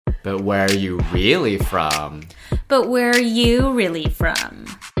But where are you really from? But where are you really from?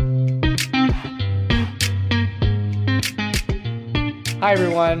 Hi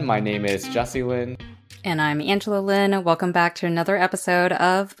everyone, my name is Jesse Lin. And I'm Angela Lin. Welcome back to another episode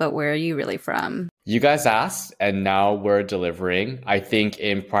of But Where Are You Really From? You guys asked, and now we're delivering. I think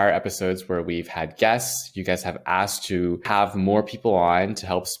in prior episodes where we've had guests, you guys have asked to have more people on to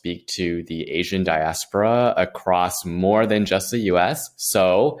help speak to the Asian diaspora across more than just the US.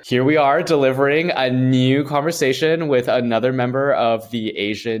 So here we are delivering a new conversation with another member of the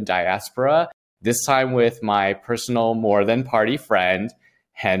Asian diaspora, this time with my personal more than party friend,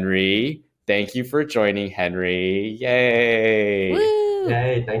 Henry. Thank you for joining, Henry. Yay! Woo!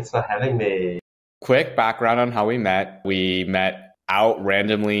 Yay, thanks for having me. Quick background on how we met. We met out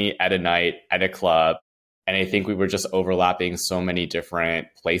randomly at a night at a club, and I think we were just overlapping so many different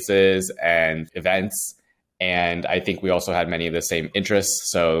places and events. And I think we also had many of the same interests,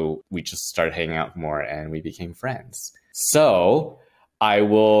 so we just started hanging out more and we became friends. So I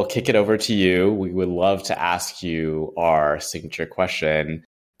will kick it over to you. We would love to ask you our signature question,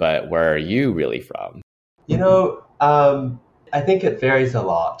 but where are you really from? I think it varies a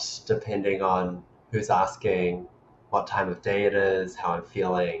lot depending on who's asking, what time of day it is, how I'm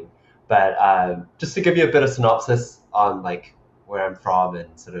feeling. But just to give you a bit of synopsis on like where I'm from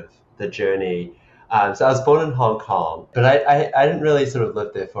and sort of the journey. So I was born in Hong Kong, but I didn't really sort of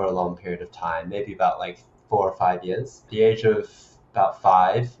live there for a long period of time, maybe about like 4 or 5 years. At the age of about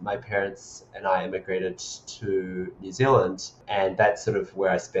 5, my parents and I immigrated to New Zealand, and that's sort of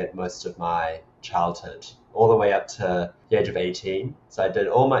where I spent most of my childhood, all the way up to the age of 18. So I did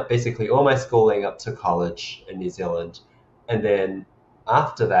basically all my schooling up to college in New Zealand. And then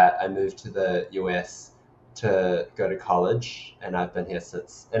after that, I moved to the US to go to college, and I've been here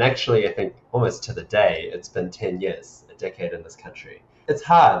since. And actually, I think almost to the day, it's been 10 years, a decade in this country. It's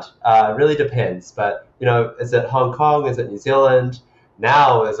hard, really depends. But, is it Hong Kong? Is it New Zealand?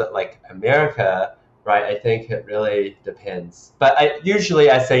 Now, is it like America? Right, I think it really depends. But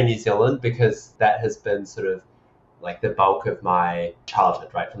usually I say New Zealand because that has been sort of like the bulk of my childhood,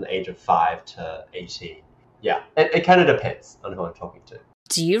 right, from the age of 5 to 18. Yeah, it kind of depends on who I'm talking to.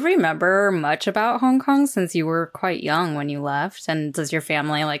 Do you remember much about Hong Kong since you were quite young when you left? And does your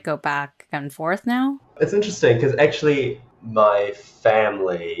family like go back and forth now? It's interesting because actually my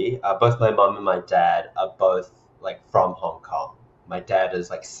family, both my mom and my dad, are both like from Hong Kong. My dad is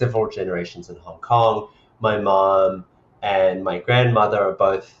like several generations in Hong Kong. My mom and my grandmother are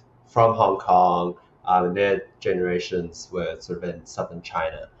both from Hong Kong. And their generations were sort of in southern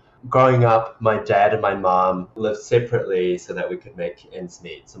China. Growing up, my dad and my mom lived separately so that we could make ends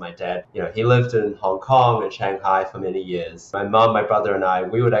meet. So my dad, he lived in Hong Kong and Shanghai for many years. My mom, my brother, and I,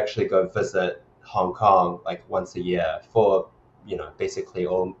 we would actually go visit Hong Kong like once a year for basically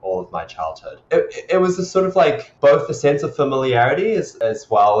all of my childhood. It was a sort of like both a sense of familiarity as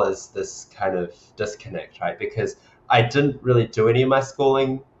well as this kind of disconnect, right? Because I didn't really do any of my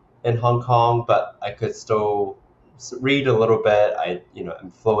schooling in Hong Kong, but I could still read a little bit.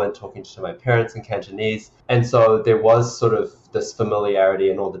 I'm fluent talking to my parents in Cantonese. And so there was sort of this familiarity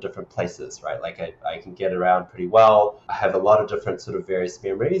in all the different places, right? Like I can get around pretty well. I have a lot of different sort of various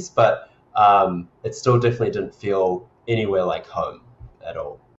memories, but it still definitely didn't feel anywhere like home at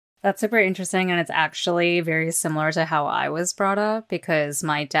all. That's super interesting, and it's actually very similar to how I was brought up because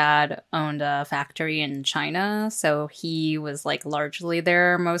my dad owned a factory in China, so he was like largely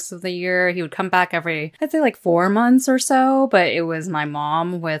there most of the year. He would come back every, I'd say like 4 months or so, but it was my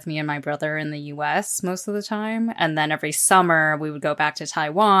mom with me and my brother in the US most of the time. And then every summer we would go back to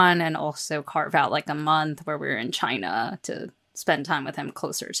Taiwan and also carve out like a month where we were in China to spend time with him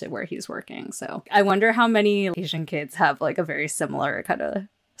closer to where he's working. So I wonder how many Asian kids have like a very similar kind of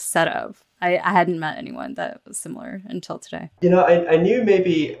setup. I hadn't met anyone that was similar until today. I knew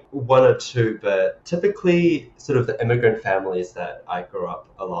maybe 1 or 2, but typically sort of the immigrant families that I grew up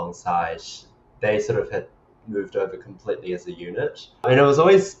alongside, they sort of had moved over completely as a unit. And it was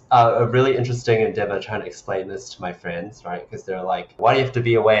always a really interesting endeavor trying to explain this to my friends, right? Because they're like, why do you have to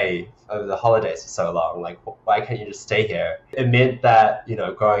be away over the holidays for so long? Like, why can't you just stay here? It meant that,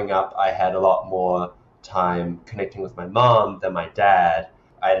 growing up, I had a lot more time connecting with my mom than my dad.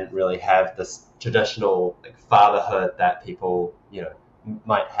 I didn't really have this traditional like fatherhood that people,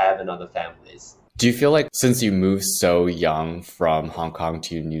 might have in other families. Do you feel like since you moved so young from Hong Kong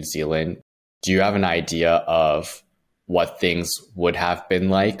to New Zealand, do you have an idea of what things would have been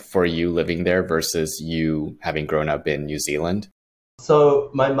like for you living there versus you having grown up in New Zealand?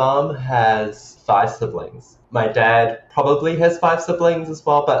 So my mom has 5 siblings. My dad probably has 5 siblings as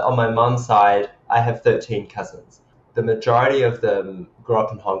well, but on my mom's side, I have 13 cousins. the majority of them grew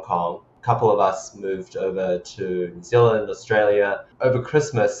up in Hong Kong. A couple of us moved over to New Zealand, Australia. Over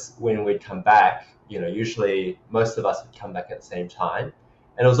Christmas, when we'd come back, usually most of us would come back at the same time.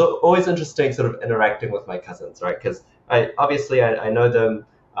 And it was always interesting sort of interacting with my cousins, right? Because I know them,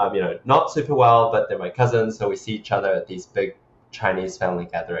 not super well, but they're my cousins. So we see each other at these big Chinese family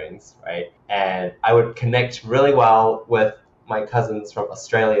gatherings, right? And I would connect really well with my cousins from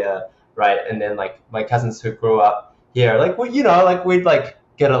Australia, right? And then like my cousins who grew up here, like, we'd like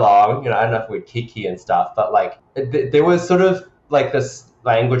get along, I don't know if we'd kiki and stuff, but like there was sort of like this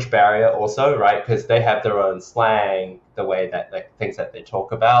language barrier also, right? Because they have their own slang, the way that like things that they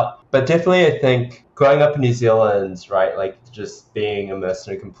talk about. But definitely I think growing up in New Zealand, right, like just being immersed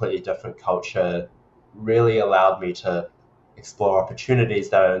in a completely different culture really allowed me to explore opportunities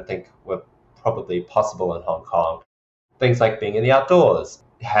that I don't think were probably possible in Hong Kong. Things like being in the outdoors,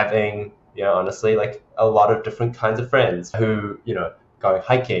 having, honestly, like a lot of different kinds of friends who, going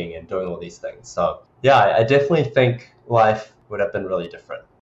hiking and doing all these things. So yeah, I definitely think life would have been really different.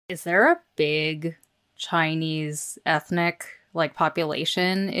 Is there a big Chinese ethnic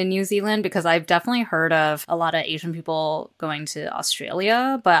population in New Zealand? Because I've definitely heard of a lot of Asian people going to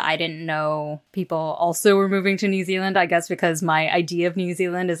Australia, but I didn't know people also were moving to New Zealand, I guess because my idea of New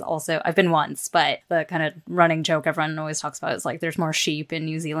Zealand is also, I've been once, but the kind of running joke everyone always talks about is like there's more sheep in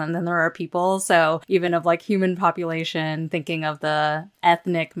New Zealand than there are people. So even of like human population, thinking of the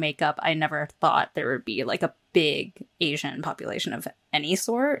ethnic makeup, I never thought there would be like a big Asian population of any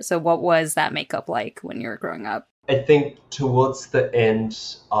sort. So what was that makeup like when you were growing up? I think towards the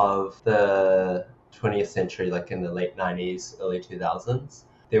end of the 20th century, like in the late 90s, early 2000s,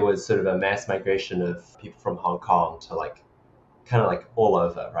 there was sort of a mass migration of people from Hong Kong to like kind of like all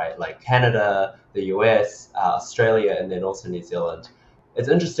over, right? Like Canada, the US, Australia, and then also New Zealand. It's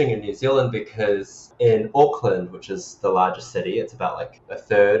interesting in New Zealand because in Auckland, which is the largest city, it's about like a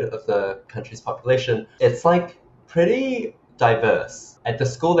third of the country's population. It's like pretty diverse. At the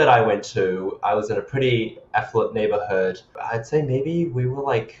school that I went to, I was in a pretty affluent neighborhood. I'd say maybe we were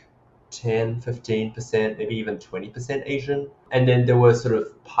like 10, 15%, maybe even 20% Asian. And then there were sort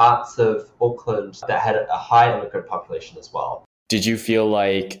of parts of Auckland that had a high immigrant population as well. Did you feel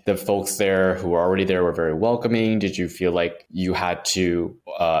like the folks there who were already there were very welcoming? Did you feel like you had to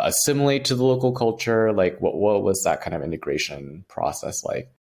assimilate to the local culture? Like what was that kind of integration process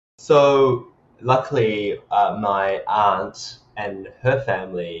like? So luckily, my aunt and her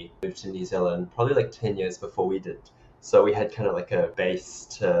family moved to New Zealand probably like 10 years before we did. So we had kind of like a base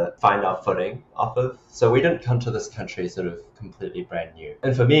to find our footing off of. So we didn't come to this country sort of completely brand new.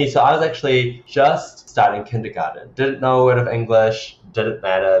 And for me, so I was actually just starting kindergarten. Didn't know a word of English, didn't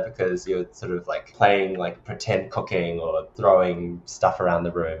matter because you're sort of like playing like pretend cooking or throwing stuff around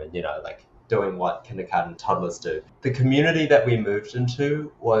the room and, like doing what kindergarten toddlers do. The community that we moved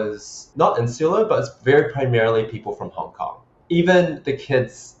into was not insular, but it's very primarily people from Hong Kong. Even the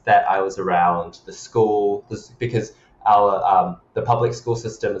kids that I was around, the school, because the public school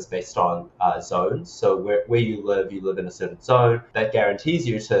system is based on zones. So where you live in a certain zone that guarantees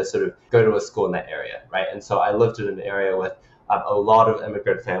you to sort of go to a school in that area, right? And so I lived in an area with a lot of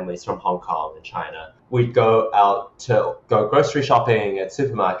immigrant families from Hong Kong and China. We'd go out to go grocery shopping at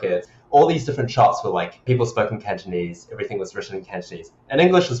supermarkets. All these different shops were like people spoke in Cantonese. Everything was written in Cantonese and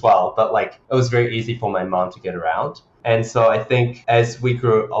English as well. But like it was very easy for my mom to get around. And so I think as we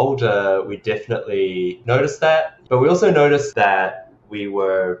grew older, we definitely noticed that. But we also noticed that we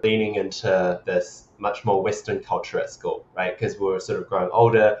were leaning into this much more Western culture at school, right? Because we were sort of growing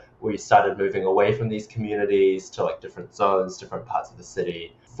older. We started moving away from these communities to like different zones, different parts of the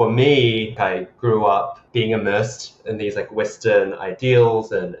city. For me, I grew up being immersed in these like Western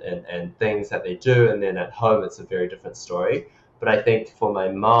ideals and things that they do. And then at home, it's a very different story. But I think for my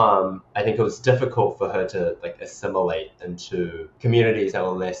mom, I think it was difficult for her to like assimilate into communities that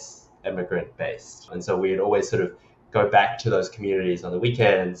were less immigrant based. And so we'd always sort of go back to those communities on the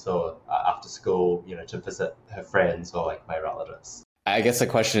weekends or after school, to visit her friends or like my relatives. I guess the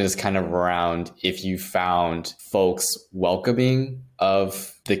question is kind of around if you found folks welcoming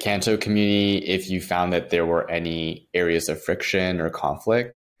of the Canton community, if you found that there were any areas of friction or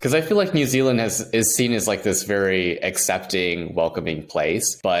conflict. Because I feel like New Zealand is seen as like this very accepting, welcoming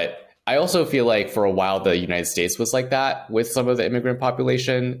place. But I also feel like for a while, the United States was like that with some of the immigrant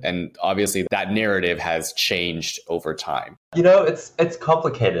population. And obviously that narrative has changed over time. It's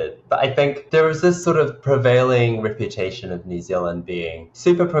complicated, but I think there was this sort of prevailing reputation of New Zealand being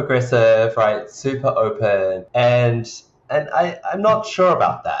super progressive, right? Super open. And I'm not sure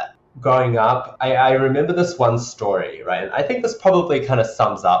about that. growing up, I remember this one story, right? And I think this probably kind of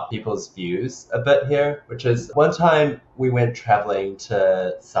sums up people's views a bit here, which is one time we went traveling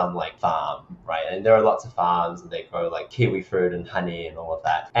to some like farm, right? And there are lots of farms and they grow like kiwi fruit and honey and all of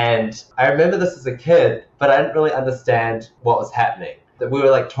that. And I remember this as a kid, but I didn't really understand what was happening. That we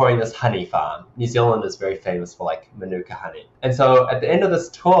were like touring this honey farm. New Zealand is very famous for like Manuka honey. And so at the end of this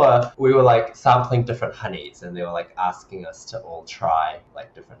tour, we were like sampling different honeys and they were like asking us to all try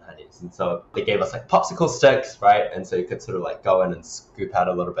like different honeys. And so they gave us like popsicle sticks, right? And so you could sort of like go in and scoop out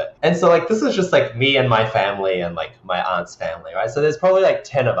a little bit. And so like this is just like me and my family and like my aunt's family, right? So there's probably like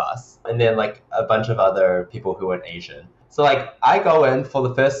 10 of us and then like a bunch of other people who weren't Asian. So like I go in for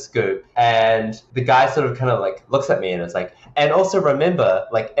the first scoop and the guy sort of kind of like looks at me and it's like, and also remember,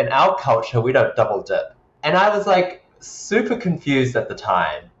 like in our culture, we don't double dip. And I was like super confused at the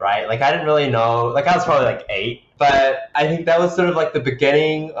time, right? Like I didn't really know, like I was probably like 8, but I think that was sort of like the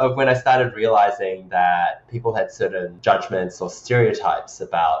beginning of when I started realizing that people had certain judgments or stereotypes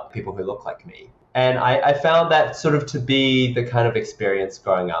about people who look like me. And I found that sort of to be the kind of experience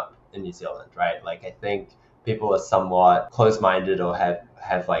growing up in New Zealand, right? Like I think people are somewhat closed-minded or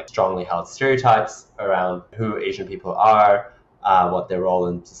have like strongly held stereotypes around who Asian people are, what their role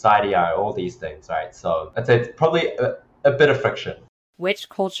in society are, all these things, right? So I'd say it's probably a bit of friction. Which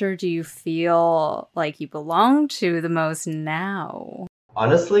culture do you feel like you belong to the most now?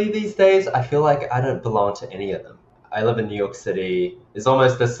 Honestly, these days, I feel like I don't belong to any of them. I live in New York City. There's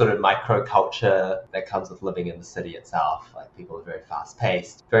almost this sort of micro culture that comes with living in the city itself. Like people are very fast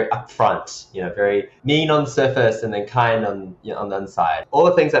paced, very upfront, very mean on the surface and then kind on the inside. All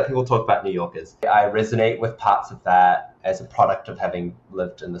the things that people talk about New Yorkers. I resonate with parts of that as a product of having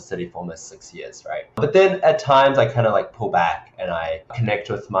lived in the city for almost 6 years, right? But then at times I kind of like pull back and I connect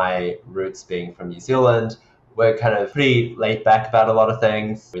with my roots being from New Zealand. We're kind of pretty laid back about a lot of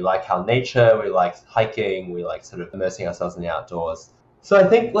things. We like our nature, we like hiking, we like sort of immersing ourselves in the outdoors. So I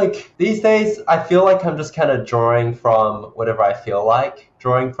think like these days, I feel like I'm just kind of drawing from whatever I feel like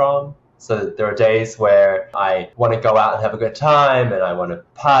drawing from. So there are days where I want to go out and have a good time and I want to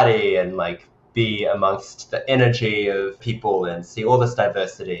party and like be amongst the energy of people and see all this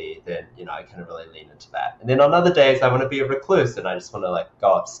diversity, then, I kind of really lean into that. And then on other days, I want to be a recluse and I just want to like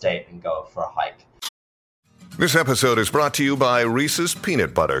go upstate and go for a hike. This episode is brought to you by Reese's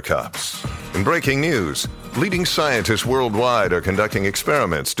Peanut Butter Cups. In breaking news, leading scientists worldwide are conducting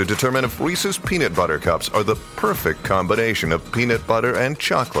experiments to determine if Reese's Peanut Butter Cups are the perfect combination of peanut butter and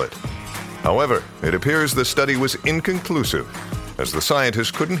chocolate. However, it appears the study was inconclusive, as the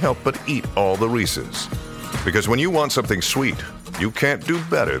scientists couldn't help but eat all the Reese's. Because when you want something sweet, you can't do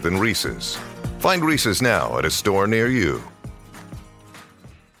better than Reese's. Find Reese's now at a store near you.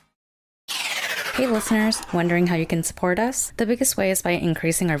 Hey listeners, wondering how you can support us? The biggest way is by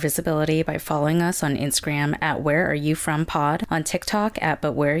increasing our visibility by following us on Instagram at Where Are You From Pod, on TikTok at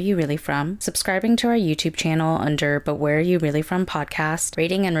But Where Are You Really From, subscribing to our YouTube channel under But Where Are You Really From Podcast,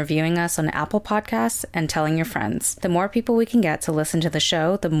 rating and reviewing us on Apple Podcasts, and telling your friends. The more people we can get to listen to the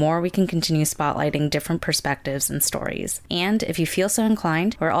show, the more we can continue spotlighting different perspectives and stories. And if you feel so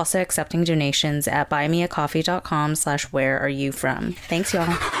inclined, we're also accepting donations at buymeacoffee.com/whereareyoufrom. Thanks,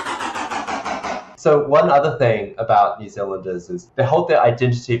 y'all. So one other thing about New Zealanders is they hold their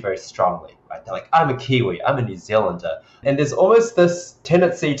identity very strongly, right? They're like, I'm a Kiwi, I'm a New Zealander. And there's almost this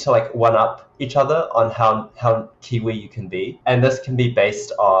tendency to like one-up each other on how Kiwi you can be. And this can be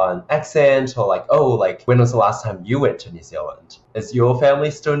based on accent or like, oh, like when was the last time you went to New Zealand? Is your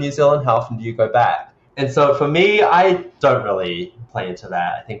family still in New Zealand? How often do you go back? And so for me, I don't really play into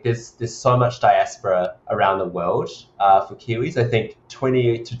that. I think there's so much diaspora around the world for Kiwis. I think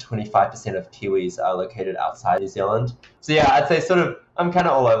 20 to 25% of Kiwis are located outside New Zealand. So yeah, I'd say sort of I'm kind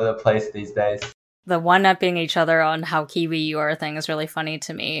of all over the place these days. The one-upping each other on how Kiwi you are thing is really funny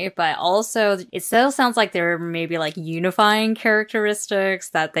to me, but also it still sounds like there may be like unifying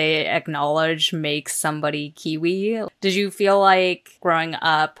characteristics that they acknowledge makes somebody Kiwi. Did you feel like growing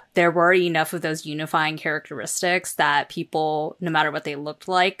up there were enough of those unifying characteristics that people, no matter what they looked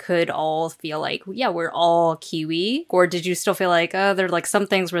like, could all feel like, yeah, we're all Kiwi? Or did you still feel like, oh, there are like some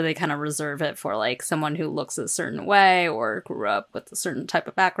things where they kind of reserve it for like someone who looks a certain way or grew up with a certain type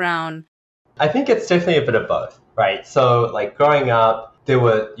of background? I think it's definitely a bit of both, right? So like growing up, there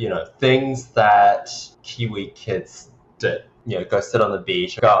were, things that Kiwi kids did. Go sit on the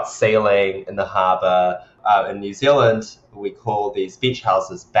beach, go out sailing in the harbour. In New Zealand, we call these beach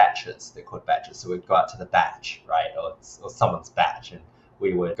houses batches. They're called batches. So we'd go out to the batch, right? Or someone's batch. And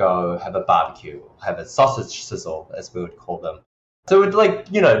we would go have a barbecue, have a sausage sizzle, as we would call them. So we'd like,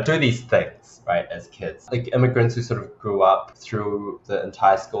 do these things, right, as kids. Like immigrants who sort of grew up through the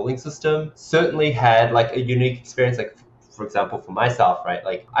entire schooling system certainly had like a unique experience. Like, for example, for myself, right,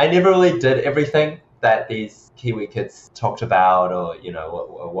 like I never really did everything that these Kiwi kids talked about or,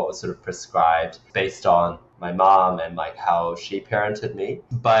 what was sort of prescribed based on my mom and like how she parented me.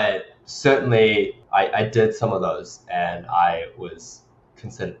 But certainly I did some of those and I was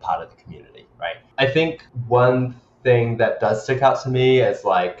considered part of the community, right? I think one thing that does stick out to me as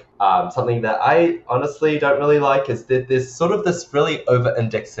like something that I honestly don't really like is that there's sort of this really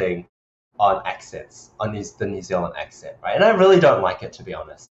over-indexing on accents, on the New Zealand accent, right? And I really don't like it, to be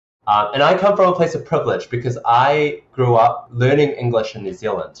honest. And I come from a place of privilege because I grew up learning English in New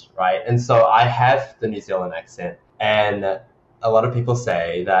Zealand, right? And so I have the New Zealand accent. And a lot of people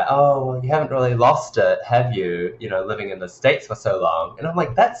say that, oh, well, you haven't really lost it, have you? Living in the States for so long. And I'm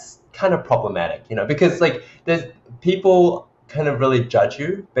like, that's kind of problematic, because like there's people kind of really judge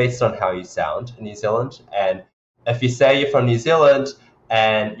you based on how you sound in New Zealand. And if you say you're from New Zealand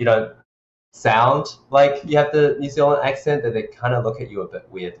and you don't sound like you have the New Zealand accent, then they kind of look at you a bit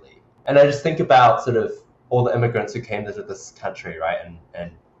weirdly. And I just think about sort of all the immigrants who came into this country, right,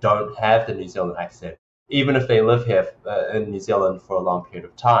 and don't have the New Zealand accent. Even if they live here in New Zealand for a long period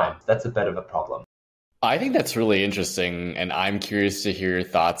of time, that's a bit of a problem. I think that's really interesting, and I'm curious to hear your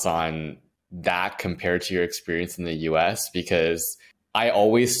thoughts on that compared to your experience in the US, because I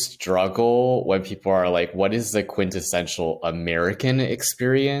always struggle when people are like, what is the quintessential American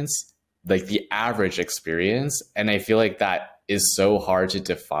experience? Like the average experience. And I feel like that is so hard to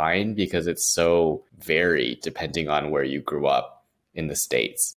define because it's so varied depending on where you grew up in the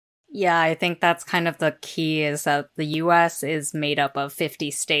States. Yeah, I think that's kind of the key, is that the US is made up of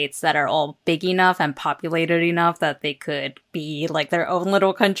 50 states that are all big enough and populated enough that they could be like their own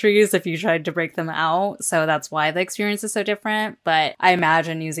little countries if you tried to break them out. So that's why the experience is so different. But I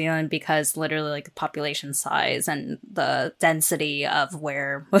imagine New Zealand, because literally like the population size and the density of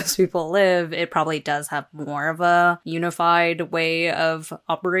where most people live, it probably does have more of a unified way of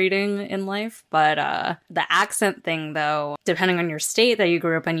operating in life. But the accent thing, though, depending on your state that you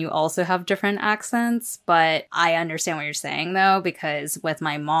grew up in, you also have different accents. But I understand what you're saying, though, because with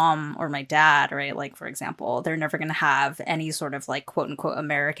my mom or my dad, right, like, for example, they're never going to have any sort of like quote unquote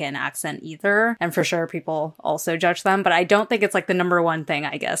American accent either. And for sure, people also judge them. But I don't think it's like the number one thing,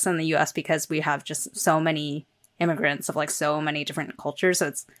 I guess, in the US, because we have just so many immigrants of like so many different cultures. So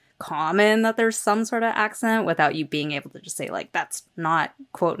it's common that there's some sort of accent without you being able to just say like, that's not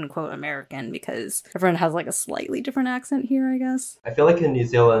quote unquote American, because everyone has like a slightly different accent here, I guess. I feel like in New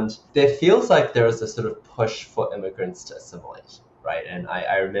Zealand, there feels like there is a sort of push for immigrants to assimilate. Right. And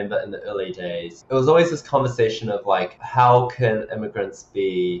I remember in the early days, it was always this conversation of like, how can immigrants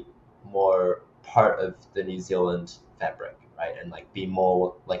be more part of the New Zealand fabric, right? And like be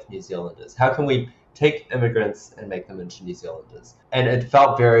more like New Zealanders? How can we take immigrants and make them into New Zealanders? And it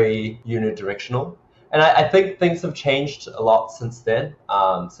felt very unidirectional. And I think things have changed a lot since then,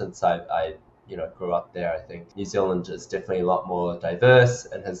 since I grew up there. I think New Zealand is definitely a lot more diverse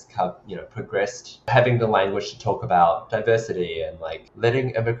and has progressed, having the language to talk about diversity and like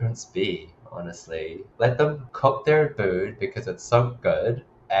letting immigrants be, honestly. Let them cook their food because it's so good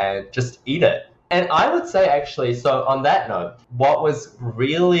and just eat it. And I would say, actually, so on that note, what was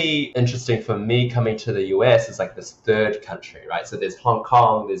really interesting for me coming to the US is like this third country, right? So there's Hong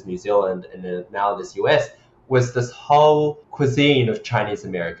Kong, there's New Zealand, and then now there's US, was this whole cuisine of Chinese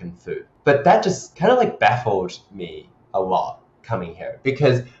American food. But that just kind of like baffled me a lot coming here,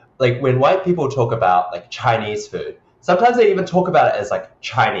 because like when white people talk about like Chinese food, sometimes they even talk about it as like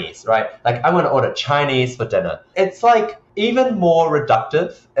Chinese, right? Like I want to order Chinese for dinner. It's like even more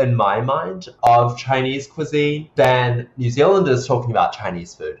reductive in my mind of Chinese cuisine than New Zealanders talking about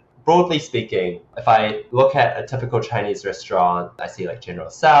Chinese food. Broadly speaking, if I look at a typical Chinese restaurant, I see like General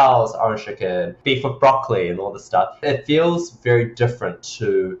Tso's, orange chicken, beef with broccoli and all this stuff. It feels very different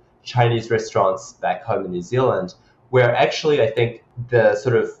to Chinese restaurants back home in New Zealand, where actually I think the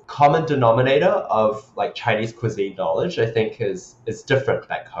sort of common denominator of like Chinese cuisine knowledge, I think is different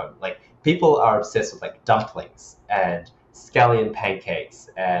back home. Like people are obsessed with like dumplings and scallion pancakes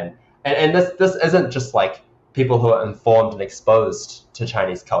and this isn't just like people who are informed and exposed to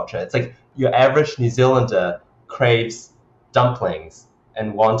Chinese culture. It's like your average New Zealander craves dumplings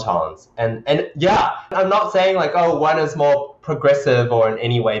and wontons. And yeah, I'm not saying like, oh, one is more progressive or in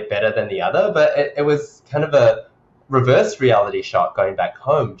any way better than the other, but it was kind of a reverse reality shock going back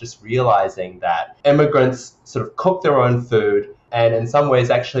home, just realizing that immigrants sort of cook their own food and in some ways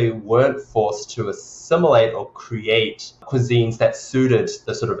actually weren't forced to assimilate or create cuisines that suited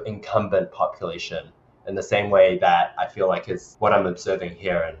the sort of incumbent population in the same way that I feel like is what I'm observing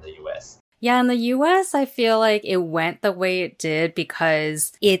here in the US. Yeah, in the US, I feel like it went the way it did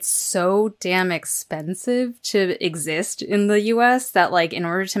because it's so damn expensive to exist in the US that, like, in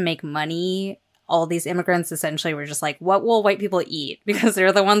order to make money, all these immigrants essentially were just like, what will white people eat? Because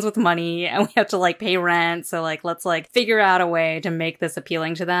they're the ones with money and we have to like pay rent. So like, let's like figure out a way to make this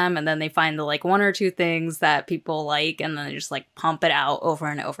appealing to them. And then they find the like one or two things that people like and then they just like pump it out over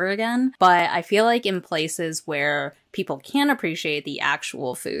and over again. But I feel like in places where people can appreciate the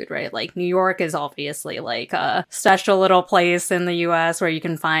actual food, right? Like New York is obviously like a special little place in the US where you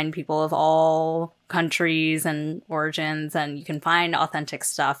can find people of all countries and origins and you can find authentic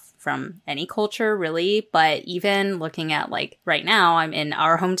stuff from any culture, really. But even looking at like right now, I'm in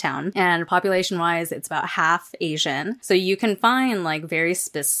our hometown and population wise, it's about half Asian. So you can find like very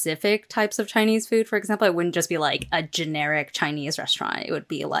specific types of Chinese food. For example, it wouldn't just be like a generic Chinese restaurant. It would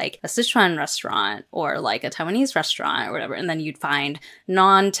be like a Sichuan restaurant or like a Taiwanese restaurant or whatever. And then you'd find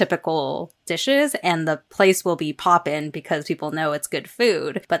non-typical dishes and the place will be poppin' because people know it's good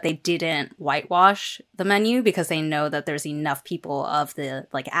food, but they didn't whitewash the menu because they know that there's enough people of the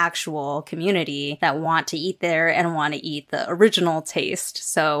like actual community that want to eat there and want to eat the original taste.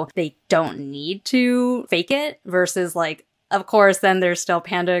 So they don't need to fake it versus like, of course, then there's still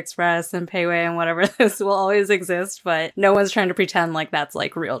Panda Express and Pei Wei and whatever. This will always exist, but no one's trying to pretend like that's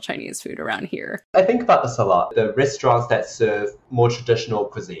like real Chinese food around here. I think about this a lot. The restaurants that serve more traditional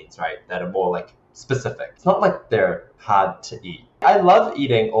cuisines, right, that are more like specific. It's not like they're hard to eat. I love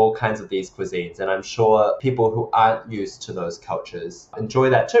eating all kinds of these cuisines, and I'm sure people who aren't used to those cultures enjoy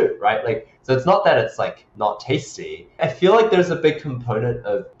that too, right? Like, so it's not that it's like not tasty. I feel like there's a big component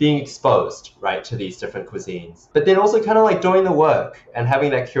of being exposed, right, to these different cuisines, but then also kind of like doing the work and having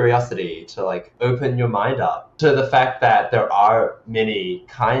that curiosity to like open your mind up to the fact that there are many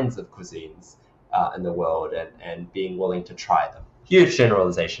kinds of cuisines in the world and being willing to try them. Huge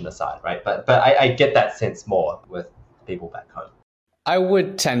generalization aside, right? But I get that sense more with people back home. I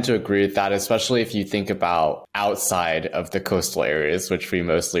would tend to agree with that, especially if you think about outside of the coastal areas, which we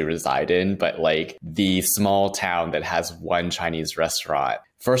mostly reside in, but like the small town that has one Chinese restaurant.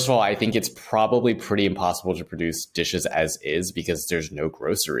 First of all, I think it's probably pretty impossible to produce dishes as is because there's no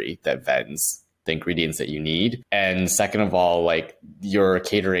grocery that vends the ingredients that you need. And second of all, like you're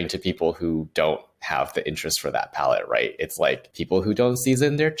catering to people who don't have the interest for that palate, right? It's like people who don't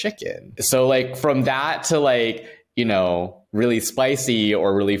season their chicken. So like from that to like, you know, really spicy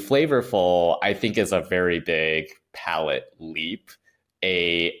or really flavorful, I think is a very big palate leap,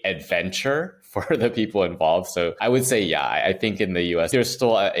 a adventure for the people involved. So I would say, yeah, I think in the US, there's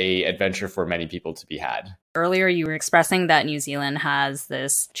still a adventure for many people to be had. Earlier, you were expressing that New Zealand has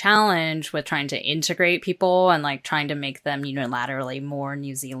this challenge with trying to integrate people and like trying to make them unilaterally more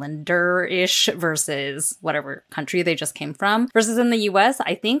New Zealander-ish versus whatever country they just came from. Versus in the US,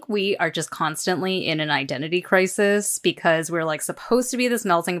 I think we are just constantly in an identity crisis because we're like supposed to be this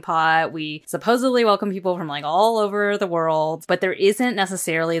melting pot. We supposedly welcome people from like all over the world, but there isn't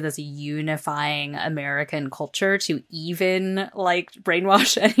necessarily this unifying American culture to even like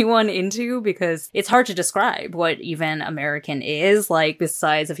brainwash anyone into because it's hard to describe what even American is, like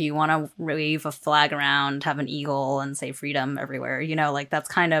besides if you want to wave a flag around, have an eagle and say freedom everywhere, you know, like that's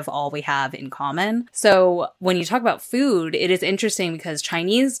kind of all we have in common. So when you talk about food, it is interesting because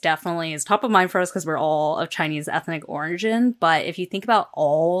Chinese definitely is top of mind for us because we're all of Chinese ethnic origin. But if you think about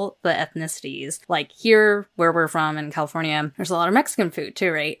all the ethnicities, like here where we're from in California, there's a lot of Mexican food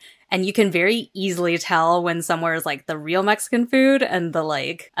too, right? And you can very easily tell when somewhere is like the real Mexican food and the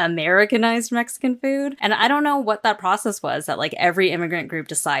like Americanized Mexican food. And I don't know what that process was that like every immigrant group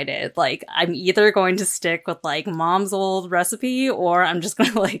decided, like, I'm either going to stick with like mom's old recipe or I'm just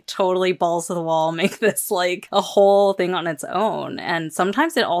going to like totally balls to the wall, make this like a whole thing on its own. And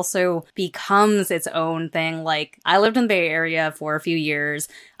sometimes it also becomes its own thing. Like I lived in the Bay Area for a few years.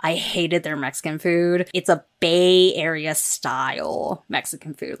 I hated their Mexican food. It's a Bay Area style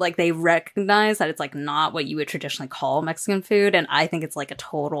Mexican food. Like they recognize that it's like not what you would traditionally call Mexican food. And I think it's like a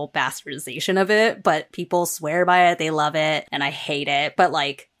total bastardization of it, but people swear by it. They love it. And I hate it. But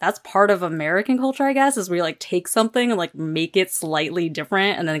like, that's part of American culture, I guess, is we like take something and like make it slightly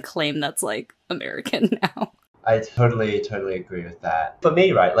different and then claim that's like American now. I totally agree with that. For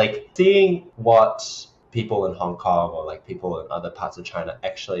me, right, like seeing what people in Hong Kong or like people in other parts of China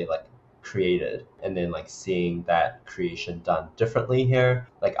actually like created and then like seeing that creation done differently here,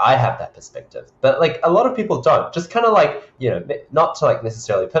 like I have that perspective, but like a lot of people don't. Just kind of like, you know, not to like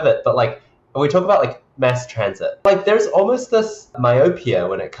necessarily pivot, but like when we talk about like mass transit, like there's almost this myopia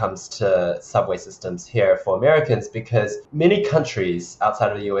when it comes to subway systems here for Americans because many countries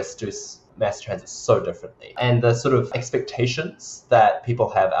outside of the US do mass transit so differently. And the sort of expectations that people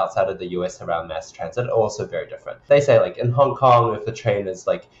have outside of the US around mass transit are also very different. They say like in Hong Kong, if the train is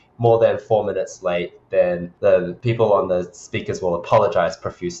like more than 4 minutes late, then the people on the speakers will apologize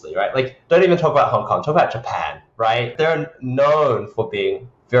profusely, right? Like, don't even talk about Hong Kong, talk about Japan, right? They're known for being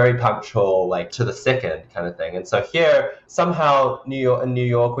very punctual, like to the second kind of thing. And so here, somehow in New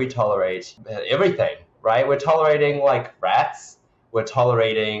York, we tolerate everything, right? We're tolerating like rats. We're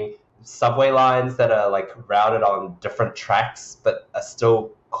tolerating subway lines that are like routed on different tracks, but are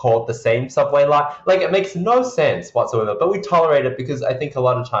still called the same subway line. Like, it makes no sense whatsoever, but we tolerate it because I think a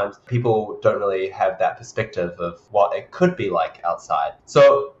lot of times people don't really have that perspective of what it could be like outside.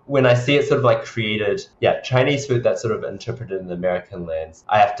 So when I see it sort of like created, Chinese food that's sort of interpreted in the American lens,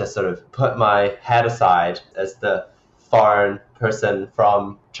 I have to sort of put my hat aside as the foreign person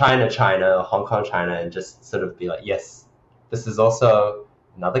from China, Hong Kong, China, and just sort of be like, yes, this is also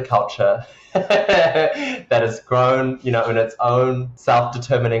another culture that has grown, in its own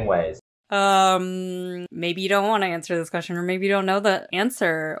self-determining ways. Maybe you don't want to answer this question, or maybe you don't know the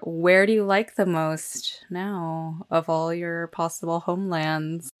answer. Where do you like the most now of all your possible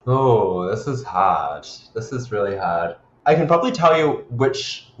homelands? Oh, this is hard. This is really hard. I can probably tell you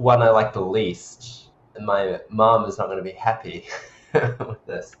which one I like the least, and my mom is not going to be happy with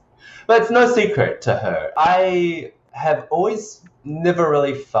this. But it's no secret to her. I have always never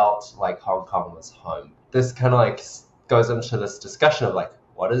really felt like Hong Kong was home. This kind of like goes into this discussion of like,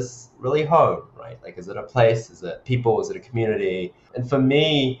 what is really home, right? Like, is it a place? Is it people? Is it a community? And for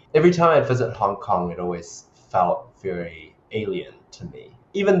me, every time I visit Hong Kong, it always felt very alien to me.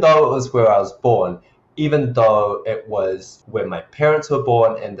 Even though it was where I was born, even though it was where my parents were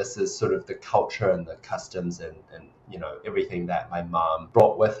born, and this is sort of the culture and the customs and everything that my mom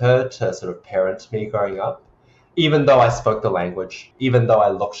brought with her to sort of parent me growing up. Even though I spoke the language, even though I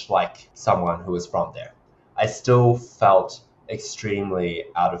looked like someone who was from there, I still felt extremely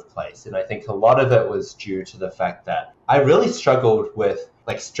out of place. And I think a lot of it was due to the fact that I really struggled with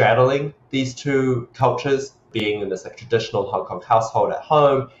like straddling these two cultures, being in this like traditional Hong Kong household at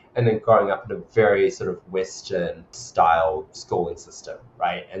home, and then growing up in a very sort of Western style schooling system,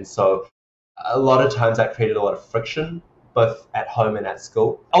 right? And so a lot of times that created a lot of friction, both at home and at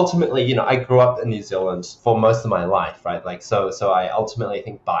school. Ultimately, I grew up in New Zealand for most of my life, right? Like, so I ultimately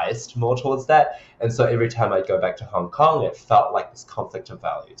think biased more towards that. And so every time I go back to Hong Kong, it felt like this conflict of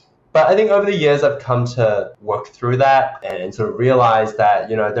values. But I think over the years, I've come to work through that and sort of realize that,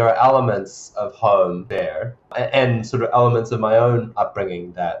 there are elements of home there and sort of elements of my own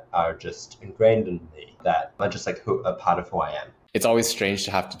upbringing that are just ingrained in me, that are just like a part of who I am. It's always strange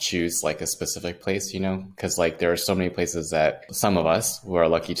to have to choose like a specific place, because like there are so many places that some of us who are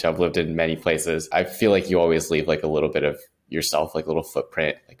lucky to have lived in many places, I feel like you always leave like a little bit of yourself, like a little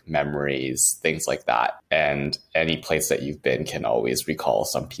footprint, like memories, things like that. And any place that you've been can always recall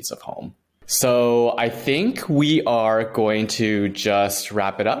some piece of home. So I think we are going to just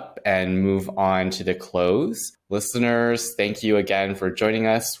wrap it up and move on to the close. Listeners, thank you again for joining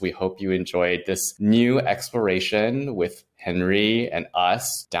us. We hope you enjoyed this new exploration with Henry and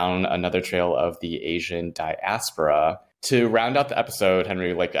us down another trail of the Asian diaspora. To round out the episode,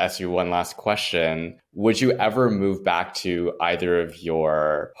 Henry, I'd like to ask you one last question. Would you ever move back to either of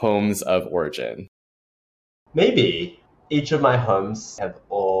your homes of origin? Maybe. Each of my homes have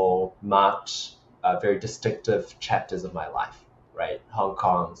all marked very distinctive chapters of my life, right? Hong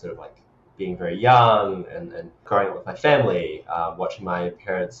Kong, sort of like being very young and growing up with my family, watching my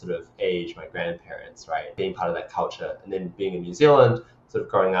parents sort of age, my grandparents, right? Being part of that culture. And then being in New Zealand, sort of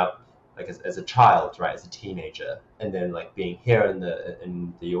growing up like as a child, right, as a teenager, and then like being here in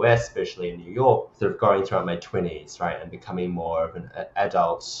the US, especially in New York, sort of going throughout my 20s, right, and becoming more of an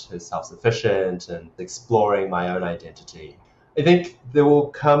adult who's self-sufficient and exploring my own identity. I think there will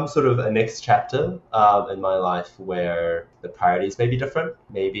come sort of a next chapter in my life where the priorities may be different.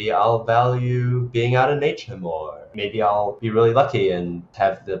 Maybe I'll value being out in nature more. Maybe I'll be really lucky and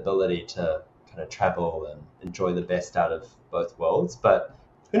have the ability to kind of travel and enjoy the best out of both worlds. But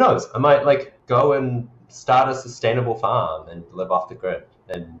who knows? I might like go and start a sustainable farm and live off the grid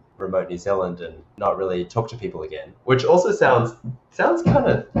in remote New Zealand and not really talk to people again, which also sounds kind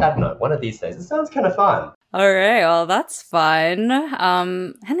of, I don't know, one of these days, it sounds kind of fun. All right, well, that's fun.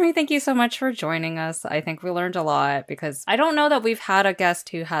 Henry, thank you so much for joining us. I think we learned a lot because I don't know that we've had a guest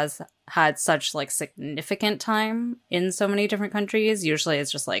who has had such like significant time in so many different countries. Usually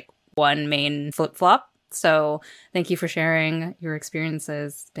it's just like one main flip-flop. So thank you for sharing your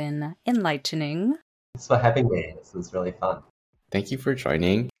experiences. It's been enlightening. Thanks for having me. This was really fun. Thank you for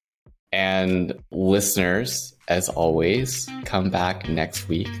joining. And listeners, as always, come back next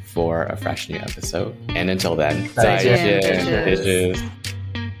week for a fresh new episode. And until then, 再见。bitches. bitches.